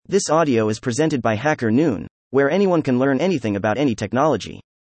This audio is presented by Hacker Noon, where anyone can learn anything about any technology.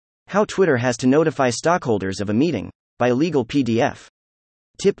 How Twitter has to notify stockholders of a meeting, by legal PDF.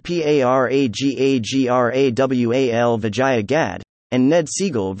 Tip Paragagrawal Vijaya Gad, and Ned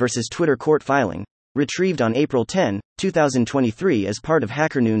Siegel vs. Twitter court filing, retrieved on April 10, 2023 as part of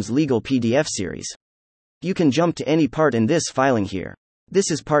Hacker Noon's legal PDF series. You can jump to any part in this filing here.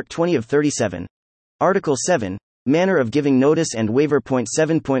 This is part 20 of 37. Article 7. Manner of giving notice and waiver.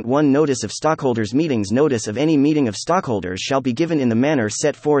 7.1 Notice of stockholders meetings. Notice of any meeting of stockholders shall be given in the manner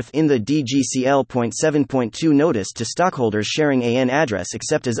set forth in the DGCL. 7.2 Notice to stockholders sharing an address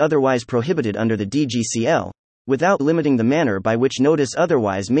except as otherwise prohibited under the DGCL, without limiting the manner by which notice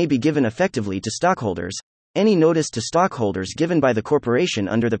otherwise may be given effectively to stockholders. Any notice to stockholders given by the corporation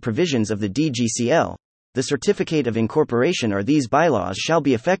under the provisions of the DGCL, the certificate of incorporation or these bylaws shall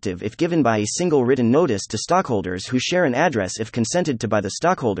be effective if given by a single written notice to stockholders who share an address if consented to by the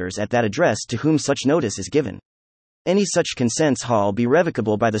stockholders at that address to whom such notice is given. Any such consents shall be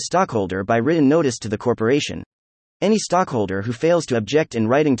revocable by the stockholder by written notice to the corporation. Any stockholder who fails to object in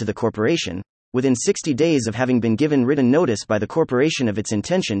writing to the corporation, within 60 days of having been given written notice by the corporation of its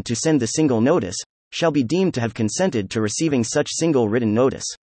intention to send the single notice, shall be deemed to have consented to receiving such single written notice.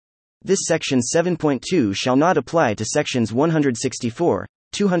 This section 7.2 shall not apply to sections 164,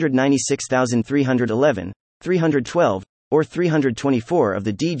 296,311, 312, or 324 of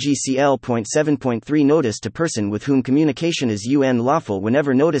the DGCL. 7.3 Notice to person with whom communication is unlawful.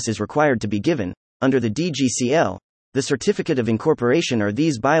 Whenever notice is required to be given, under the DGCL, the certificate of incorporation or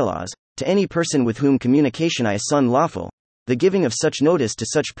these bylaws, to any person with whom communication is unlawful, the giving of such notice to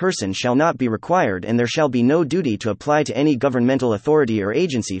such person shall not be required, and there shall be no duty to apply to any governmental authority or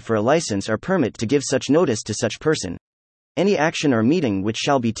agency for a license or permit to give such notice to such person. Any action or meeting which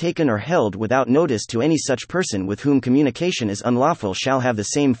shall be taken or held without notice to any such person with whom communication is unlawful shall have the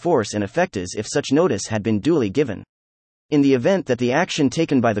same force and effect as if such notice had been duly given. In the event that the action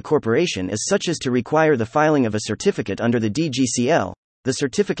taken by the corporation is such as to require the filing of a certificate under the DGCL, the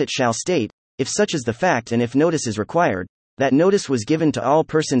certificate shall state, if such is the fact and if notice is required, that notice was given to all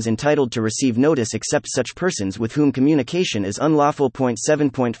persons entitled to receive notice except such persons with whom communication is unlawful.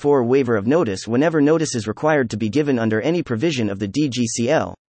 7.4 Waiver of notice. Whenever notice is required to be given under any provision of the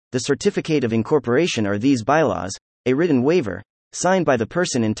DGCL, the certificate of incorporation or these bylaws, a written waiver, signed by the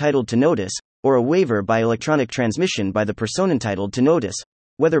person entitled to notice, or a waiver by electronic transmission by the person entitled to notice,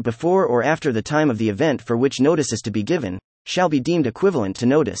 whether before or after the time of the event for which notice is to be given, shall be deemed equivalent to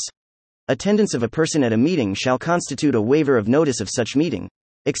notice. Attendance of a person at a meeting shall constitute a waiver of notice of such meeting,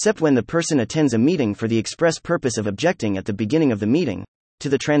 except when the person attends a meeting for the express purpose of objecting at the beginning of the meeting to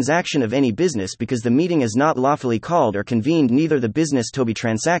the transaction of any business because the meeting is not lawfully called or convened, neither the business to be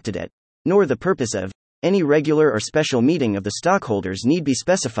transacted at, nor the purpose of, any regular or special meeting of the stockholders need be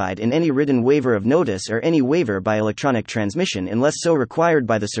specified in any written waiver of notice or any waiver by electronic transmission unless so required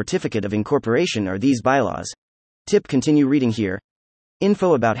by the certificate of incorporation or these bylaws. Tip. Continue reading here.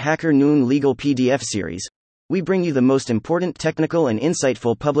 Info about Hacker Noon Legal PDF Series. We bring you the most important technical and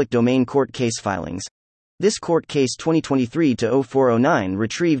insightful public domain court case filings. This court case 2023-0409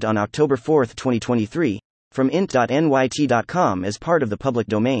 retrieved on October 4, 2023, from int.nyt.com as part of the public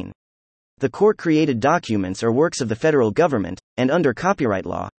domain. The court-created documents or works of the federal government, and under copyright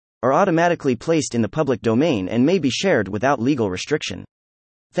law, are automatically placed in the public domain and may be shared without legal restriction.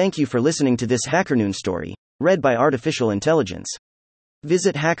 Thank you for listening to this Hacker Noon story, read by Artificial Intelligence.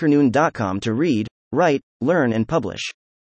 Visit hackernoon.com to read, write, learn and publish.